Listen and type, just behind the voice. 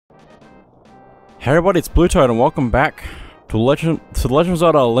Hey everybody, it's BlueToad and welcome back to The Legend of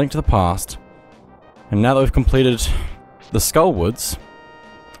Zelda: A Link to the Past. And now that we've completed the Skull Woods,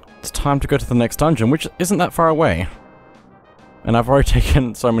 it's time to go to the next dungeon, which isn't that far away. And I've already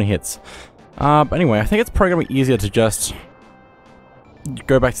taken so many hits. But anyway, I think it's probably going to be easier to just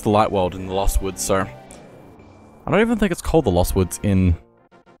go back to the Light World in the Lost Woods, so... I don't even think it's called the Lost Woods in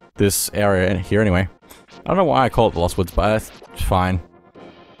this area here anyway. I don't know why I call it the Lost Woods, but that's fine.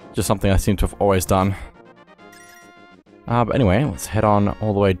 Just something I seem to have always done. But anyway, let's head on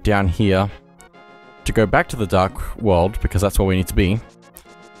all the way down here to go back to the Dark World, because that's where we need to be.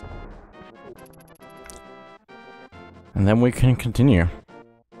 And then we can continue.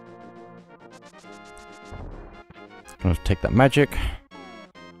 I'm gonna take that magic.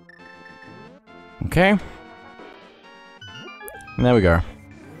 Okay. And there we go.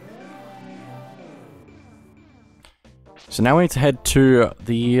 So now we need to head to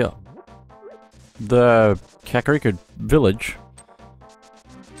the Kakariko village,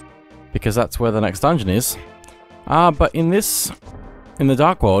 because that's where the next dungeon is. But in the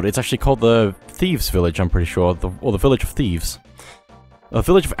Dark World, it's actually called the Thieves village, I'm pretty sure, or the village of thieves. A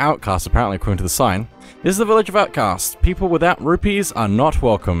village of outcasts, apparently, according to the sign. This is the village of outcasts. People without rupees are not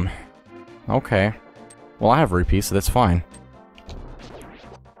welcome. Okay. Well, I have rupees, so that's fine.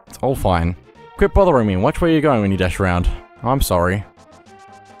 It's all fine. Quit bothering me. Watch where you're going when you dash around. Oh, I'm sorry.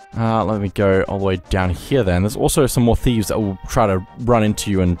 Let me go all the way down here then. There's also some more thieves that will try to run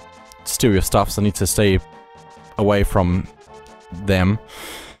into you and steal your stuff, so I need to stay away from them.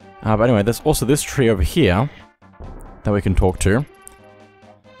 But anyway, there's also this tree over here that we can talk to.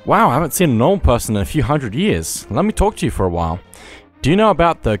 Wow, I haven't seen a normal person in a few hundred years. Let me talk to you for a while. Do you know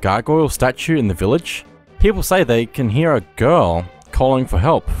about the gargoyle statue in the village? People say they can hear a girl calling for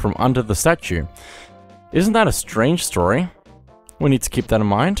help from under the statue. Isn't that a strange story? We need to keep that in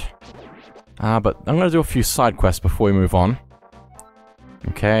mind. But I'm going to do a few side quests before we move on.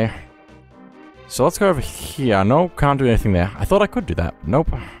 Okay. So let's go over here. No, can't do anything there. I thought I could do that.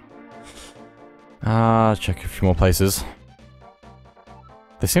 Nope. Check a few more places.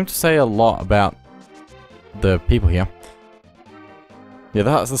 They seem to say a lot about the people here. Yeah,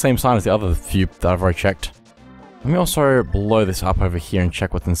 that's the same sign as the other few that I've already checked. Let me also blow this up over here and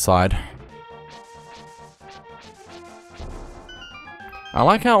check what's inside. I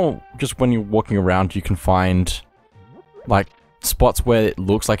like how just when you're walking around you can find like spots where it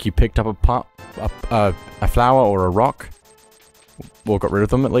looks like you picked up a flower or a rock. Or got rid of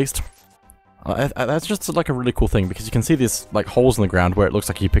them at least. That's just like a really cool thing, because you can see these like holes in the ground where it looks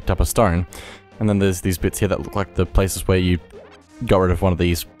like you picked up a stone. And then there's these bits here that look like the places where you got rid of one of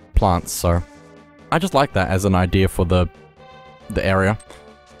these plants, so... I just like that as an idea for the area.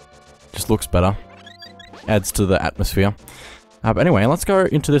 Just looks better. Adds to the atmosphere. But anyway, let's go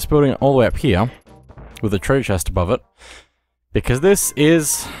into this building all the way up here, with a treasure chest above it, because this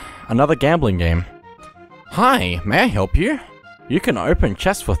is another gambling game. Hi, may I help you? You can open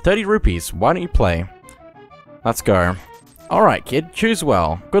chests for 30 rupees. Why don't you play? Let's go. Alright, kid, choose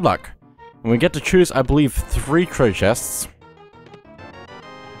well. Good luck. And we get to choose, I believe, 3 treasure chests.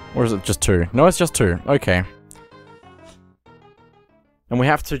 Or is it just 2? No, it's just 2. Okay. And we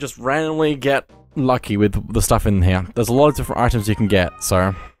have to just randomly get lucky with the stuff in here. There's a lot of different items you can get,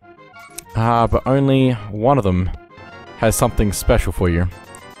 so... but only one of them has something special for you.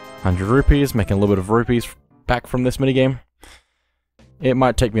 100 rupees, making a little bit of rupees back from this minigame. It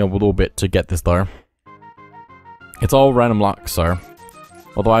might take me a little bit to get this, though. It's all random luck, so...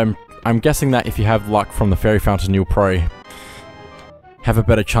 Although I'm guessing that if you have luck from the Fairy Fountain, you'll probably have a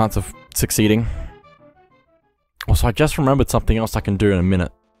better chance of succeeding. Also, I just remembered something else I can do in a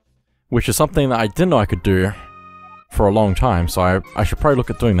minute, which is something that I didn't know I could do for a long time, so I should probably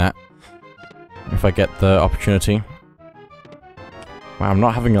look at doing that if I get the opportunity. Wow, I'm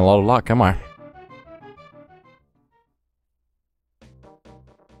not having a lot of luck, am I?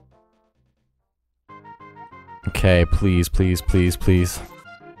 Okay, please, please, please, please.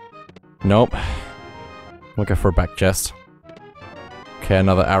 Nope. We'll go for a back chest. Okay,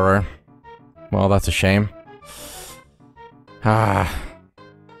 another arrow. Well, that's a shame. Ah.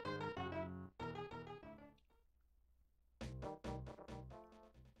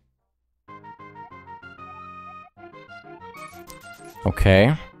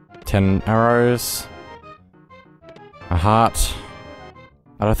 Okay. 10 arrows. A heart.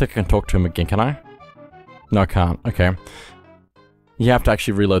 I don't think I can talk to him again, can I? No, I can't. Okay. You have to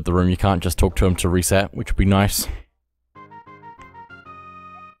actually reload the room. You can't just talk to him to reset, which would be nice.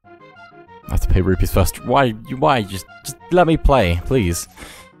 I have to pay rupees first. Why? Just let me play, please.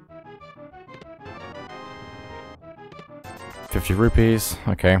 50 rupees.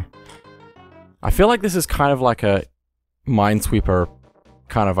 Okay. I feel like this is kind of like a Minesweeper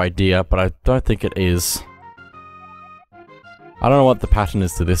kind of idea, but I don't think it is. I don't know what the pattern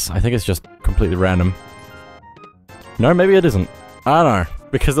is to this. I think it's just completely random. No, maybe it isn't. I don't know.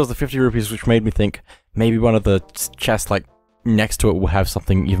 Because there was the 50 rupees, which made me think maybe one of the chests, like, next to it will have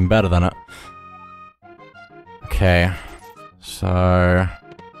something even better than it. Okay. So...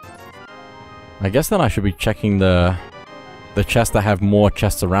 I guess then I should be checking the chests that have more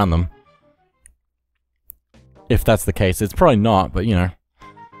chests around them. If that's the case. It's probably not, but, you know.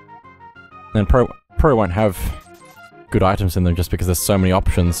 Then probably won't have good items in them just because there's so many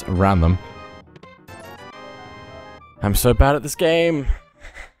options around them. I'm so bad at this game!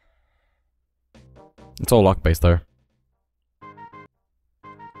 It's all luck-based, though.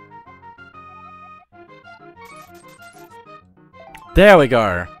 There we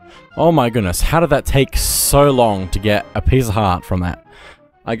go! Oh my goodness, how did that take so long to get a piece of heart from that?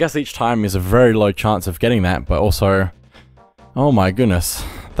 I guess each time is a very low chance of getting that, but also... Oh my goodness,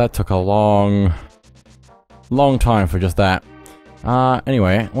 that took a long time for just that.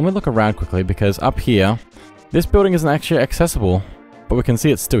 Anyway, let me look around quickly, because up here, this building isn't actually accessible, but we can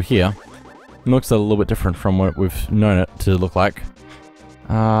see it's still here. It looks a little bit different from what we've known it to look like.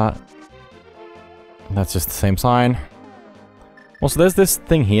 That's just the same sign. Also, there's this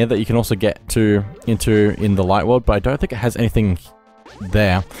thing here that you can also get into in the light world, but I don't think it has anything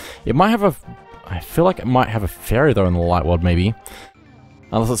there. It might have a... I feel like it might have a ferry though in the light world, maybe.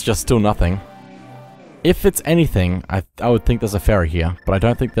 Unless it's just still nothing. If it's anything, I would think there's a ferry here, but I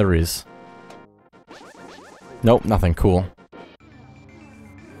don't think there is. Nope, nothing. Cool.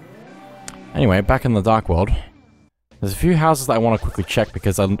 Anyway, back in the dark world. There's a few houses that I want to quickly check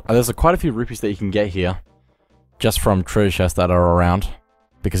because there's quite a few rupees that you can get here. Just from treasure chests that are around.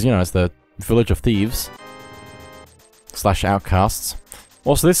 Because, you know, it's the village of thieves. / outcasts.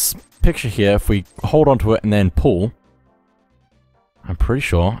 Also, this picture here, if we hold onto it and then pull... I'm pretty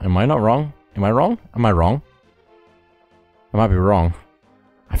sure. Am I not wrong? Am I wrong? Am I wrong? I might be wrong.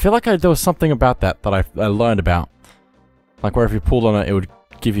 I feel like there was something about that I learned about. Like where if you pulled on it, it would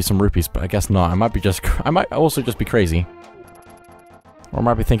give you some rupees, but I guess not. I might also just be crazy. Or I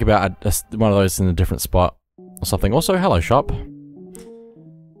might be thinking about one of those in a different spot. Or something. Also, hello shop.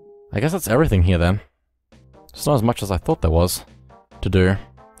 I guess that's everything here then. It's not as much as I thought there was to do.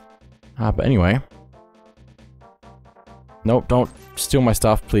 But anyway. Nope, don't steal my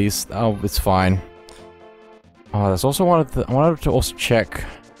stuff, please. Oh, it's fine. Oh, there's also I wanted to also check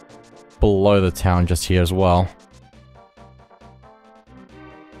below the town just here as well.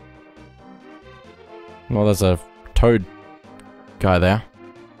 Well, there's a toad guy there.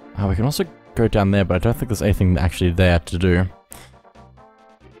 We can also go down there, but I don't think there's anything actually there to do.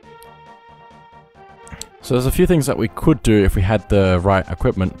 So there's a few things that we could do if we had the right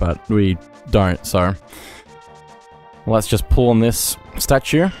equipment, but we don't, so... Let's just pull on this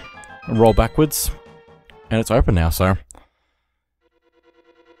statue, roll backwards, and it's open now, so...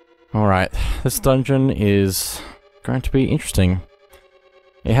 Alright, this dungeon is going to be interesting.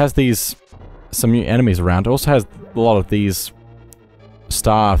 It has some new enemies around. It also has a lot of these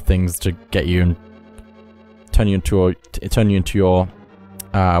star things to get you and turn you into your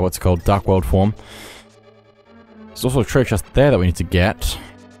what's it called, Dark World form. There's also a treasure chest there that we need to get.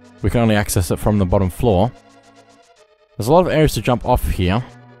 We can only access it from the bottom floor. There's a lot of areas to jump off here.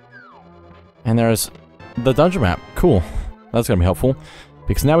 And there's the dungeon map. Cool. That's gonna be helpful.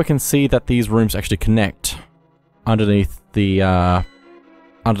 Because now we can see that these rooms actually connect underneath the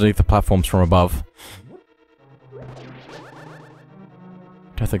platforms from above.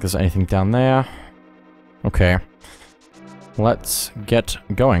 Don't think there's anything down there. Okay. Let's get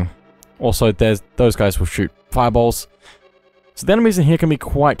going. Also, those guys will shoot fireballs. So the enemies in here can be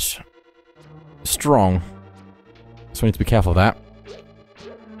quite strong. So we need to be careful of that.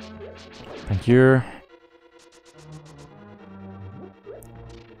 Thank you.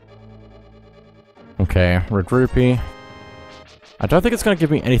 Okay, red rupee. I don't think it's going to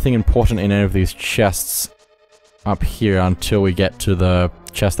give me anything important in any of these chests up here until we get to the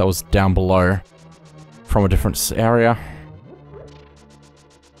chest that was down below from a different area.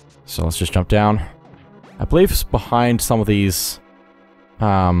 So let's just jump down. I believe it's behind some of these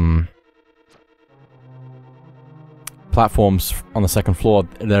platforms on the second floor.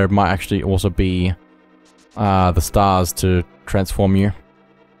 There might actually also be the stars to transform you.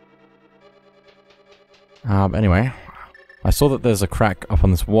 Anyway, I saw that there's a crack up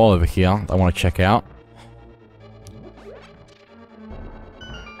on this wall over here that I want to check out.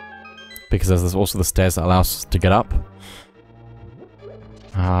 Because there's also the stairs that allow us to get up.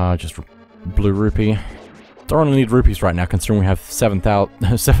 Just blue rupee. Don't really need rupees right now, considering we have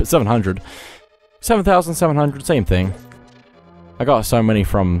 700. 7,700, same thing. I got so many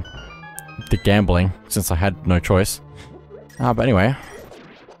from the gambling, since I had no choice. But anyway,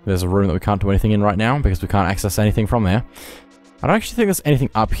 there's a room that we can't do anything in right now, because we can't access anything from there. I don't actually think there's anything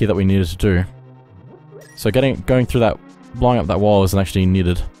up here that we needed to do. So going through that, blowing up that wall isn't actually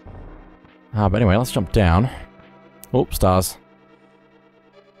needed. But anyway, let's jump down. Oh, stars.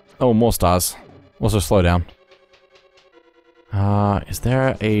 Oh, more stars. Also slow down. Is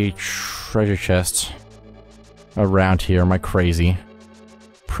there a treasure chest around here? Am I crazy?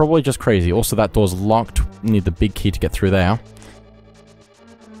 Probably just crazy. Also, that door's locked. Need the big key to get through there.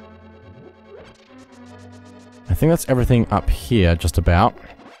 I think that's everything up here, just about.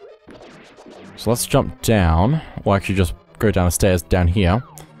 So let's jump down. Or actually just go down the stairs down here.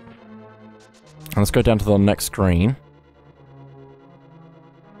 And let's go down to the next screen.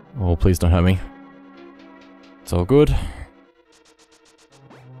 Oh, please don't hurt me. It's all good.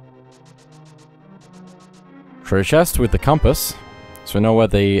 Treasure chest with the compass. So we know where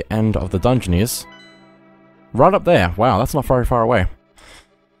the end of the dungeon is. Right up there. Wow, that's not very far away.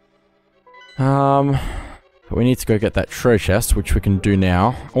 But we need to go get that treasure chest, which we can do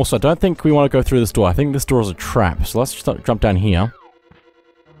now. Also, I don't think we want to go through this door. I think this door is a trap. So let's just jump down here.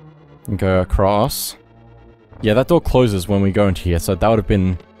 And go across. Yeah, that door closes when we go into here, so that would have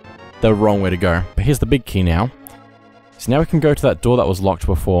been the wrong way to go. But here's the big key now. So now we can go to that door that was locked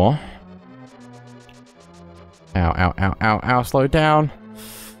before. Ow, ow, ow, ow, ow, slow down.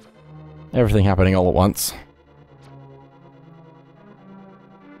 Everything happening all at once.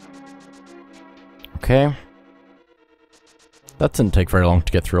 Okay. That didn't take very long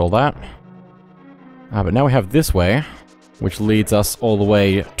to get through all that. But now we have this way, which leads us all the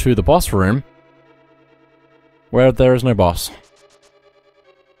way to the boss room, where there is no boss.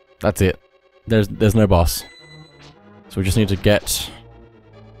 That's it. There's no boss. So we just need to get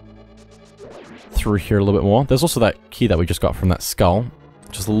through here a little bit more. There's also that key that we just got from that skull,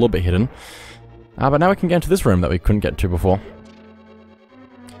 just a little bit hidden. But now we can get into this room that we couldn't get to before.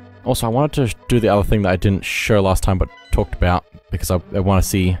 Also, I wanted to do the other thing that I didn't show last time but talked about, because I want to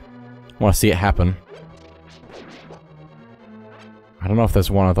see it happen. I don't know if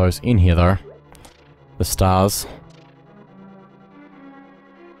there's one of those in here though. The stars.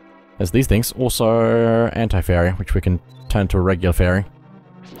 There's these things. Also, anti-fairy, which we can turn to a regular fairy.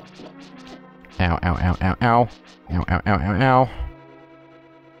 Ow, ow, ow, ow, ow. Ow, ow, ow, ow, ow.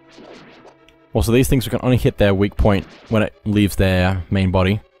 Also, these things we can only hit their weak point when it leaves their main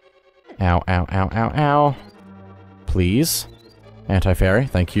body. Ow, ow, ow, ow, ow. Please. Anti-fairy,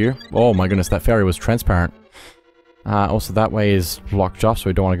 thank you. Oh my goodness, that fairy was transparent. Also, that way is blocked off, so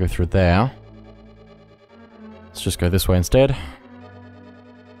we don't want to go through there. Let's just go this way instead.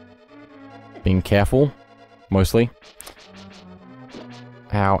 Being careful, mostly.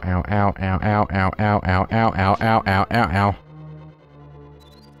 Ow, ow, ow, ow, ow, ow, ow, ow, ow, ow, ow, ow, ow, ow.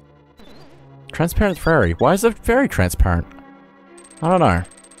 Transparent fairy. Why is the fairy transparent? I don't know.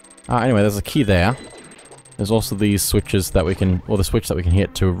 Anyway, there's a key there. There's also these switches that we can, or the switch that we can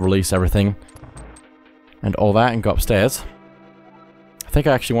hit to release everything. And all that, and go upstairs. I think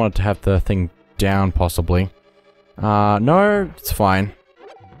I actually wanted to have the thing down, possibly. No, it's fine.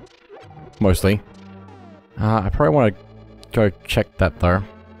 Mostly. I probably want to go check that, though.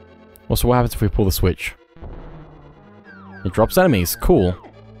 Also, what happens if we pull the switch? It drops enemies. Cool.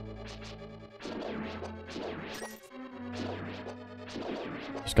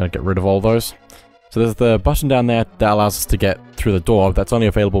 Just gotta get rid of all those. So there's the button down there that allows us to get through the door. That's only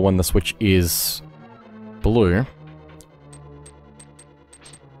available when the switch is blue.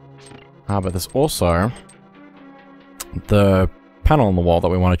 But there's also the panel on the wall that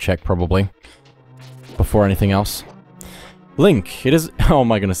we want to check, probably, before anything else. Link, it is... Oh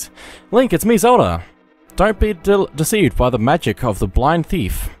my goodness. Link, it's me, Zelda! Don't be deceived by the magic of the blind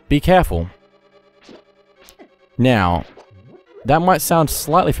thief. Be careful. Now, that might sound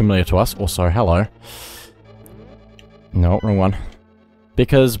slightly familiar to us. Also, hello. No, wrong one.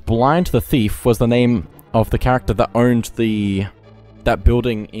 Because Blind the Thief was the name of the character that owned that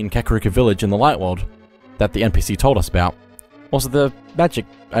building in Kakariko Village in the Light World that the NPC told us about. Also, the magic...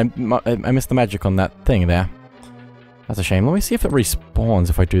 I missed the magic on that thing there. That's a shame. Let me see if it respawns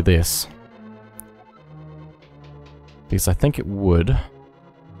if I do this. Because I think it would.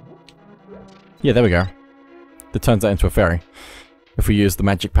 Yeah, there we go. That turns that into a fairy. If we use the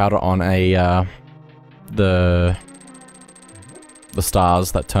magic powder on a, the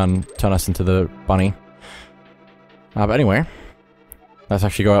stars that turn us into the bunny. But anyway, let's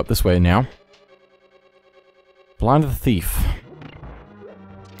actually go up this way now. Blind the Thief.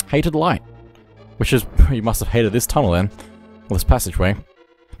 Hated light. Which is, you must have hated this tunnel then. Or this passageway.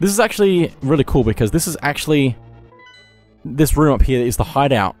 This is actually really cool because this is actually... This room up here is the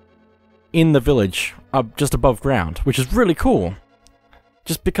hideout in the village, just above ground, which is really cool.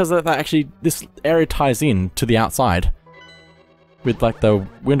 Just because that actually, this area ties in to the outside. With like the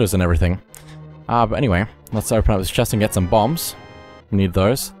windows and everything. But anyway, let's open up this chest and get some bombs. We need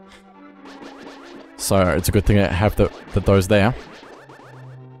those. So it's a good thing to have those there.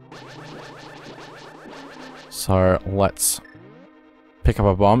 So let's pick up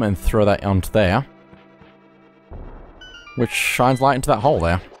a bomb and throw that onto there. Which shines light into that hole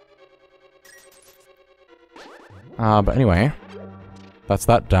there. But anyway, that's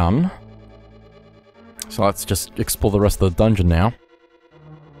that done. So let's just explore the rest of the dungeon now.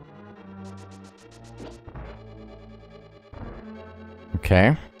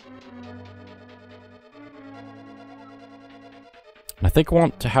 Okay. I think I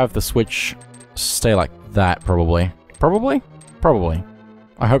want to have the switch stay like that, probably. Probably? Probably.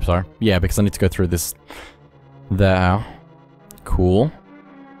 I hope so. Yeah, because I need to go through this there. Cool.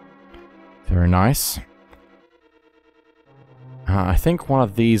 Very nice. I think one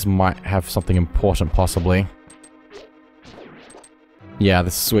of these might have something important, possibly. Yeah,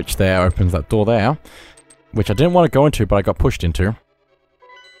 this switch there opens that door there. Which I didn't want to go into, but I got pushed into.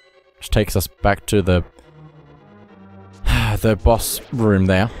 Which takes us back to the boss room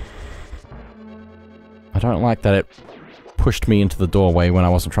there. I don't like that it pushed me into the doorway when I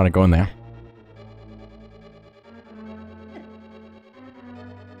wasn't trying to go in there.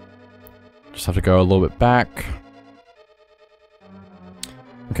 Just have to go a little bit back.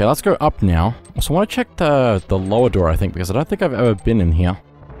 Okay, let's go up now. Also, I want to check the lower door, I think, because I don't think I've ever been in here.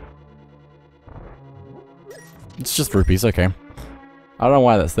 It's just rupees, okay. I don't know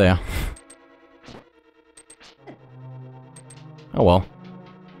why that's there. Oh well.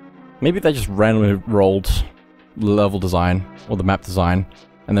 Maybe they just randomly rolled the level design, or the map design,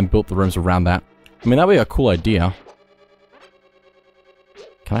 and then built the rooms around that. I mean, that would be a cool idea.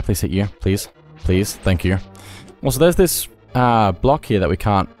 Can I please hit you? Please? Please? Thank you. Also, there's this block here that we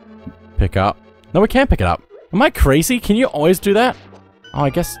can't pick up. No, we can pick it up. Am I crazy? Can you always do that? Oh, I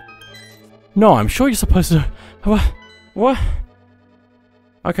guess... No, I'm sure you're supposed to... What?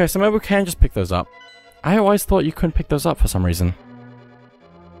 Okay, so maybe we can just pick those up. I always thought you couldn't pick those up for some reason.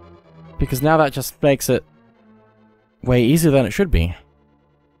 Because now that just makes it way easier than it should be.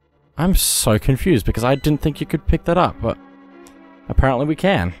 I'm so confused because I didn't think you could pick that up, but apparently we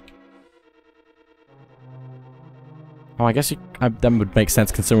can. Oh, I guess that would make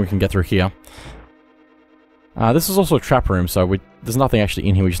sense considering we can get through here. This is also a trap room, so there's nothing actually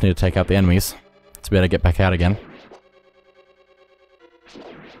in here, we just need to take out the enemies to be able to get back out again.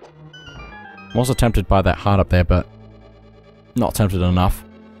 I'm also tempted by that heart up there, but not tempted enough.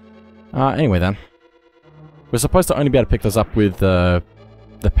 Anyway then. We're supposed to only be able to pick those up with the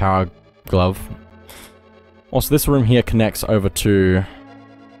power glove. Also, this room here connects over to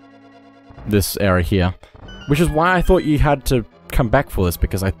this area here. Which is why I thought you had to come back for this,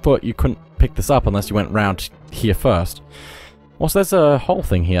 because I thought you couldn't pick this up unless you went round here first. Also, there's a whole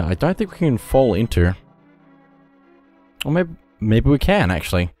thing here I don't think we can fall into. Or maybe we can,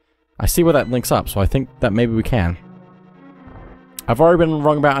 actually. I see where that links up, so I think that maybe we can. I've already been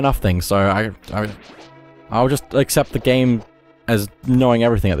wrong about enough things, so I'll just accept the game as knowing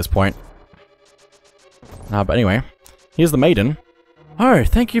everything at this point. But anyway, here's the maiden. Oh,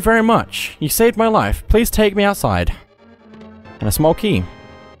 thank you very much. You saved my life. Please take me outside. And a small key.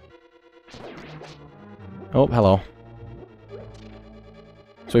 Oh, hello.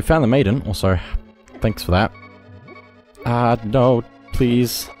 So we found the maiden. Also, thanks for that. No,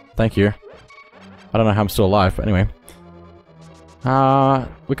 please. Thank you. I don't know how I'm still alive, but anyway.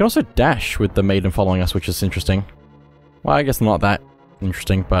 We can also dash with the maiden following us, which is interesting. Well, I guess not that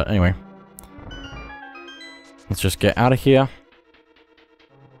interesting, but anyway. Let's just get out of here.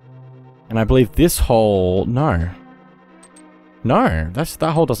 And I believe this hole... No. No,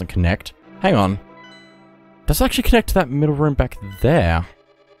 that hole doesn't connect. Hang on. Does it actually connect to that middle room back there?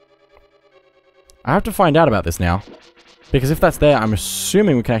 I have to find out about this now. Because if that's there, I'm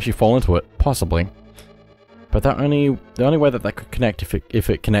assuming we can actually fall into it. Possibly. But the only way that could connect if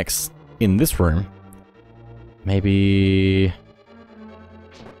it connects in this room. Maybe...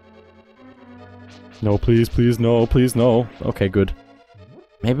 No, please, please, no, please, no. Okay, good.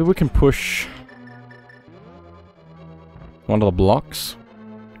 Maybe we can push one of the blocks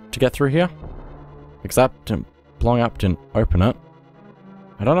to get through here. Because that blowing up didn't open it.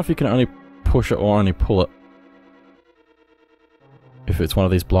 I don't know if you can only push it or only pull it. If it's one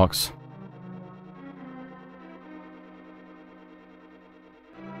of these blocks.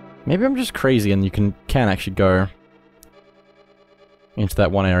 Maybe I'm just crazy and you can actually go into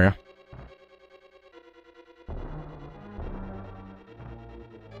that one area.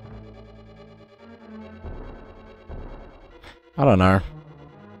 I don't know.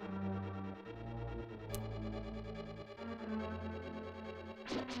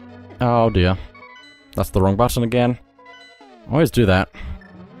 Oh dear. That's the wrong button again. I always do that.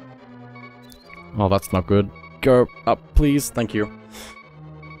 Oh, that's not good. Go up, please. Thank you.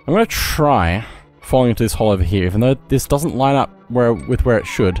 I'm gonna try falling into this hole over here, even though this doesn't line up with where it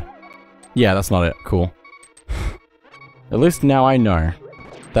should. Yeah, that's not it. Cool. At least now I know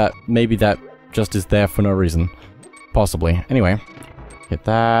that maybe that just is there for no reason. Possibly. Anyway, get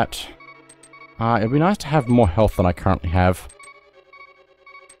that. It'd be nice to have more health than I currently have.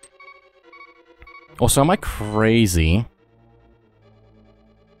 Also, am I crazy?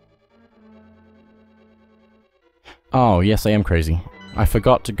 Oh, yes, I am crazy. I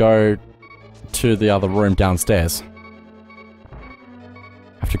forgot to go to the other room downstairs.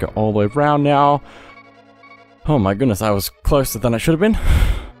 I have to go all the way around now. Oh my goodness, I was closer than I should have been.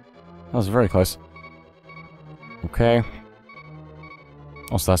 That was very close. Okay.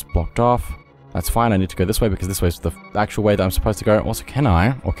 Also, that's blocked off. That's fine, I need to go this way because this way is the actual way that I'm supposed to go. Also, can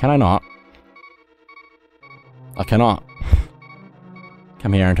I? Or can I not? I cannot.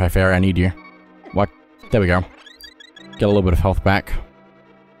 Come here, Anti-Fairy, I need you. What? There we go. Get a little bit of health back.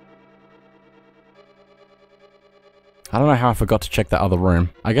 I don't know how I forgot to check that other room.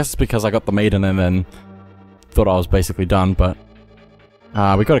 I guess it's because I got the maiden and then thought I was basically done, but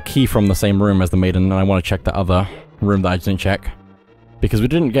we got a key from the same room as the maiden, and I want to check the other room that I didn't check. Because we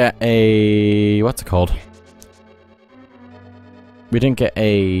didn't get a... what's it called? We didn't get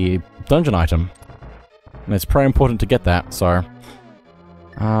a dungeon item. And it's pretty important to get that, so...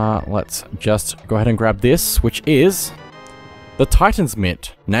 let's just go ahead and grab this, which is... the Titan's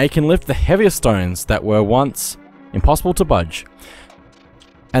Mitt. Now you can lift the heavier stones that were once impossible to budge.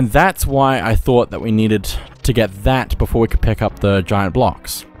 And that's why I thought that we needed to get that before we could pick up the giant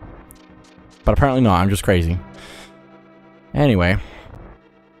blocks. But apparently not, I'm just crazy. Anyway,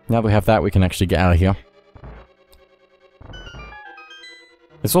 now that we have that, we can actually get out of here.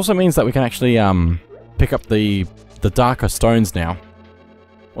 This also means that we can actually pick up the darker stones now.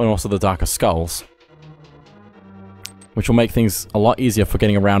 And also the darker skulls. Which will make things a lot easier for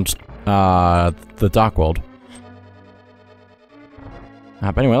getting around the Dark World.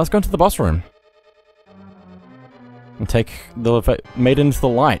 But anyway, let's go into the boss room. And take the maiden into the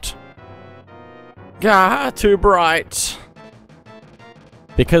light. Gah, too bright.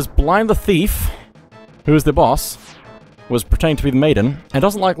 Because Blind the Thief, who is the boss, was pretending to be the maiden, and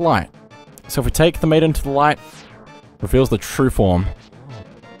doesn't like light. So if we take the maiden to the light, reveals the true form.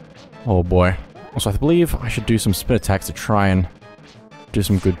 Oh boy. Also, I believe I should do some spin attacks to try and do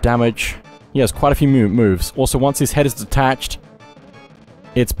some good damage. He has quite a few moves. Also, once his head is detached,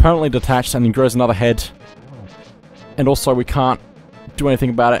 it's permanently detached and he grows another head. And also, we can't do anything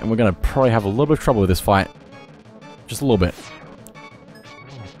about it, and we're going to probably have a little bit of trouble with this fight. Just a little bit.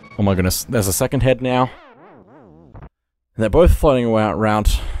 Oh my goodness, there's a second head now. And they're both floating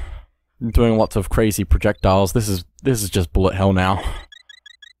around, doing lots of crazy projectiles. This is just bullet hell now.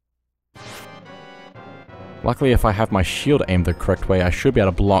 Luckily, if I have my shield aimed the correct way, I should be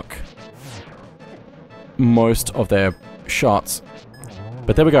able to block most of their shots.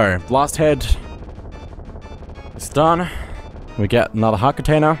 But there we go. Last head is done. We get another heart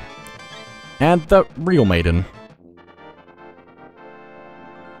container. And the real maiden.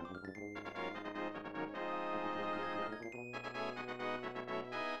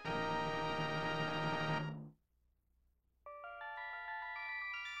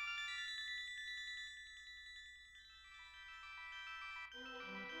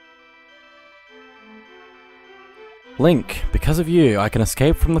 Link, because of you, I can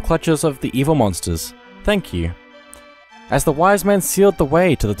escape from the clutches of the evil monsters. Thank you. As the wise men sealed the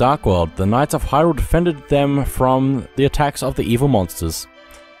way to the Dark World, the Knights of Hyrule defended them from the attacks of the evil monsters.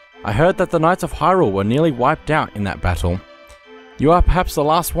 I heard that the Knights of Hyrule were nearly wiped out in that battle. You are perhaps the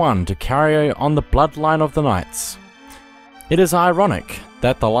last one to carry on the bloodline of the Knights. It is ironic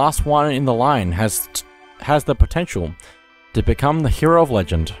that the last one in the line has the potential to become the hero of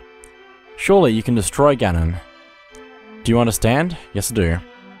legend. Surely you can destroy Ganon. Do you understand? Yes, I do.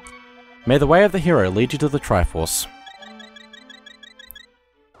 May the way of the hero lead you to the Triforce.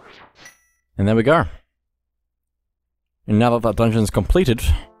 And there we go. And now that that dungeon is completed,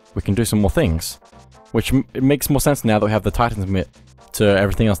 we can do some more things. Which it makes more sense now that we have the Titan's Mitt to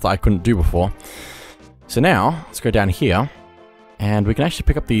everything else that I couldn't do before. So now, let's go down here, and we can actually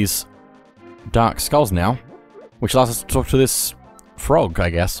pick up these dark skulls now, which allows us to talk to this frog, I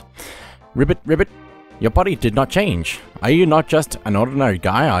guess. Ribbit, ribbit, Your body did not change. Are you not just an ordinary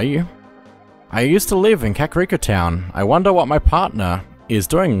guy, are you? I used to live in Kakariko Town. I wonder what my partner is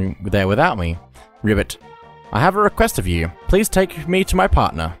doing there without me. Ribbit, I have a request of you. Please take me to my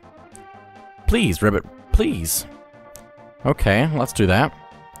partner. Please, Ribbit, please. Okay, let's do that.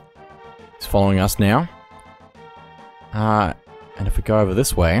 He's following us now. And if we go over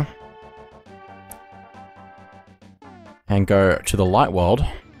this way and go to the light world,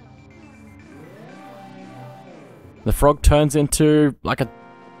 the frog turns into like a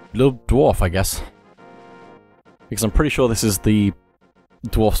little dwarf, I guess. Because I'm pretty sure this is the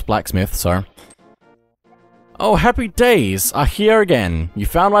dwarf's blacksmith, so... Oh, happy days are here again. You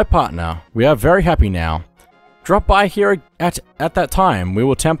found my partner. We are very happy now. Drop by here at that time. We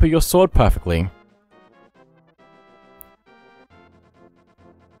will temper your sword perfectly.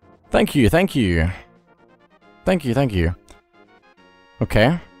 Thank you, thank you. Thank you, thank you.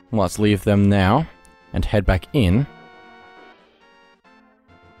 Okay, let's leave them now and head back in.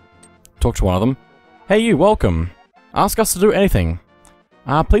 Talk to one of them. Hey you, welcome. Ask us to do anything.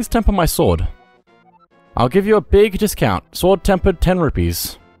 Please temper my sword. I'll give you a big discount. Sword tempered 10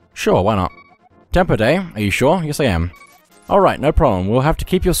 rupees. Sure, why not? Tempered, eh? Are you sure? Yes, I am. Alright, no problem. We'll have to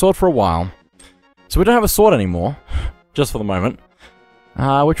keep your sword for a while. So we don't have a sword anymore. Just for the moment.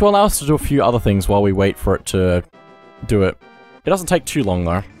 Which will allow us to do a few other things while we wait for it to do it. It doesn't take too long,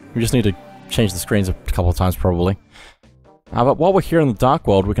 though. We just need to change the screens a couple of times, probably. But while we're here in the Dark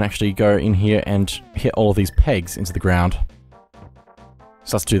World, we can actually go in here and hit all of these pegs into the ground.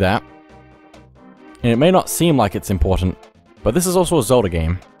 So let's do that. And it may not seem like it's important, but this is also a Zelda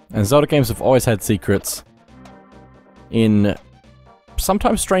game. And Zelda games have always had secrets in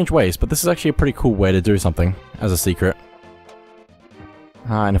sometimes strange ways, but this is actually a pretty cool way to do something as a secret.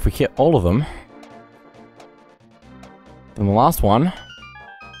 And if we hit all of them, then the last one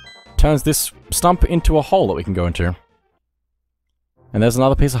turns this stump into a hole that we can go into. And there's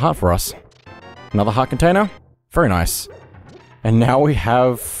another piece of heart for us. Another heart container. Very nice. And now we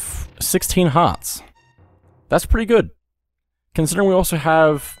have 16 hearts. That's pretty good. Considering we also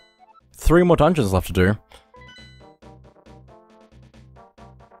have 3 more dungeons left to do.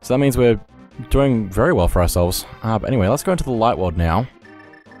 So that means we're doing very well for ourselves. But anyway, let's go into the light world now.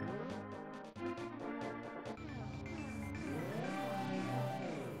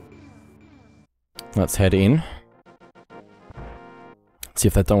 Let's head in. See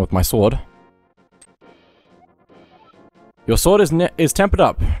if they're done with my sword. Your sword is tempered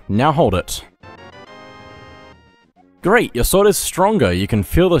up. Now hold it. Great, your sword is stronger. You can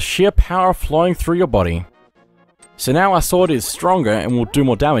feel the sheer power flowing through your body. So now our sword is stronger and will do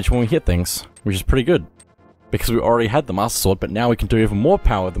more damage when we hit things, which is pretty good. Because we already had the Master Sword, but now we can do even more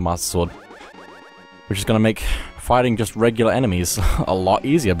power with the Master Sword. Which is going to make fighting just regular enemies a lot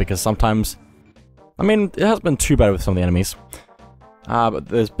easier, because sometimes... I mean, it hasn't been too bad with some of the enemies. But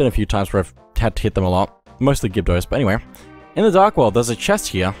there's been a few times where I've had to hit them a lot. Mostly Gibdos, but anyway. In the Dark World, there's a chest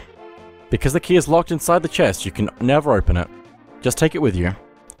here. Because the key is locked inside the chest, you can never open it. Just take it with you.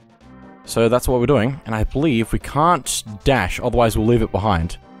 So that's what we're doing, and I believe we can't dash, otherwise we'll leave it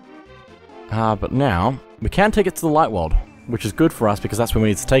behind. But now, we can take it to the light world, which is good for us because that's where we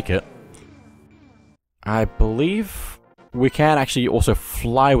need to take it. I believe we can actually also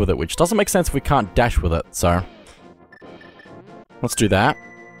fly with it, which doesn't make sense if we can't dash with it, so... Let's do that.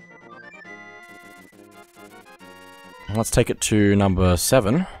 And let's take it to number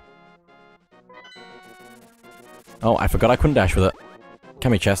 7. Oh, I forgot I couldn't dash with it.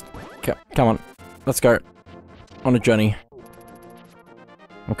 Come here, chest. Come on. Let's go. On a journey.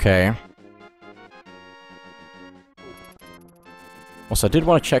 Okay. Also, I did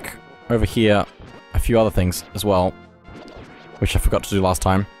want to check over here a few other things as well, which I forgot to do last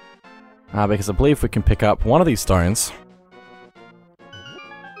time. Because I believe we can pick up one of these stones.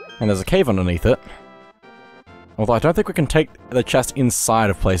 And there's a cave underneath it. Although I don't think we can take the chest inside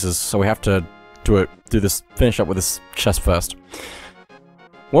of places, so we have to finish up with this chest first.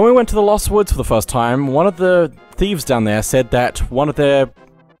 When we went to the Lost Woods for the first time, one of the thieves down there said that one of their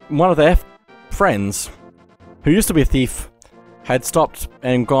friends, who used to be a thief, had stopped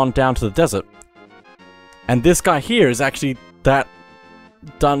and gone down to the desert. And this guy here is actually that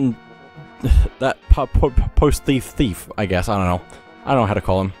post-thief thief, I guess. I don't know. I don't know how to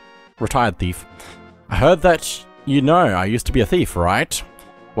call him. Retired thief. I heard that you know I used to be a thief, right?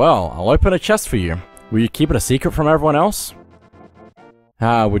 Well, I'll open a chest for you. Will you keep it a secret from everyone else?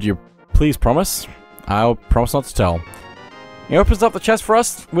 Would you please promise? I'll promise not to tell. He opens up the chest for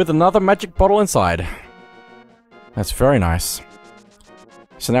us with another magic bottle inside. That's very nice.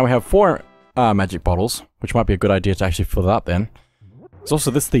 So now we have 4 magic bottles, which might be a good idea to actually fill that up then. There's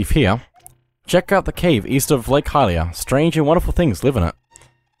also this thief here. Check out the cave east of Lake Hylia. Strange and wonderful things live in it.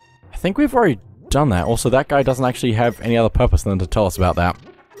 I think we've already done that. Also, that guy doesn't actually have any other purpose than to tell us about that.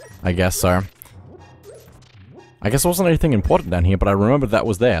 I guess so. I guess there wasn't anything important down here, but I remembered that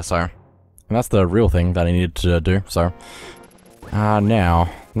was there, so... And that's the real thing that I needed to do, so... now...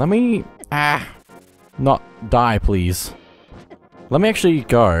 Let me... Not die, please. Let me actually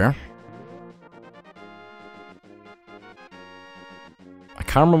go... I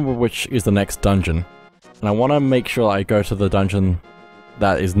can't remember which is the next dungeon. And I want to make sure I go to the dungeon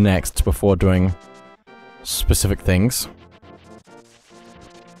that is next before doing specific things.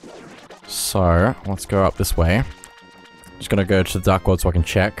 So, let's go up this way. Just gonna go to the Dark World so I can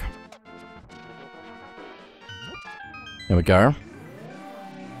check. There we go.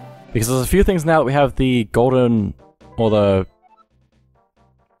 Because there's a few things now that we have the golden... or the...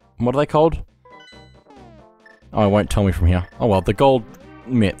 What are they called? Oh, it won't tell me from here. Oh well, the gold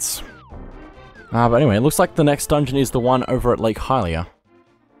mitts. But anyway, it looks like the next dungeon is the one over at Lake Hylia.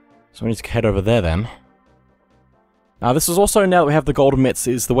 So we need to head over there then. This is also, now that we have the golden mitts,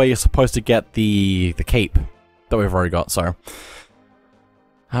 is the way you're supposed to get the cape that we've already got, so...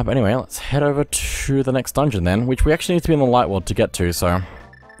 but anyway, let's head over to the next dungeon then, which we actually need to be in the light world to get to, so...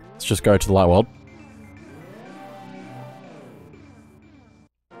 Let's just go to the light world.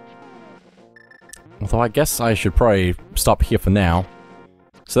 Although I guess I should probably stop here for now.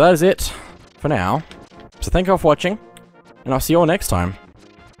 So that is it for now. So thank you all for watching, and I'll see you all next time.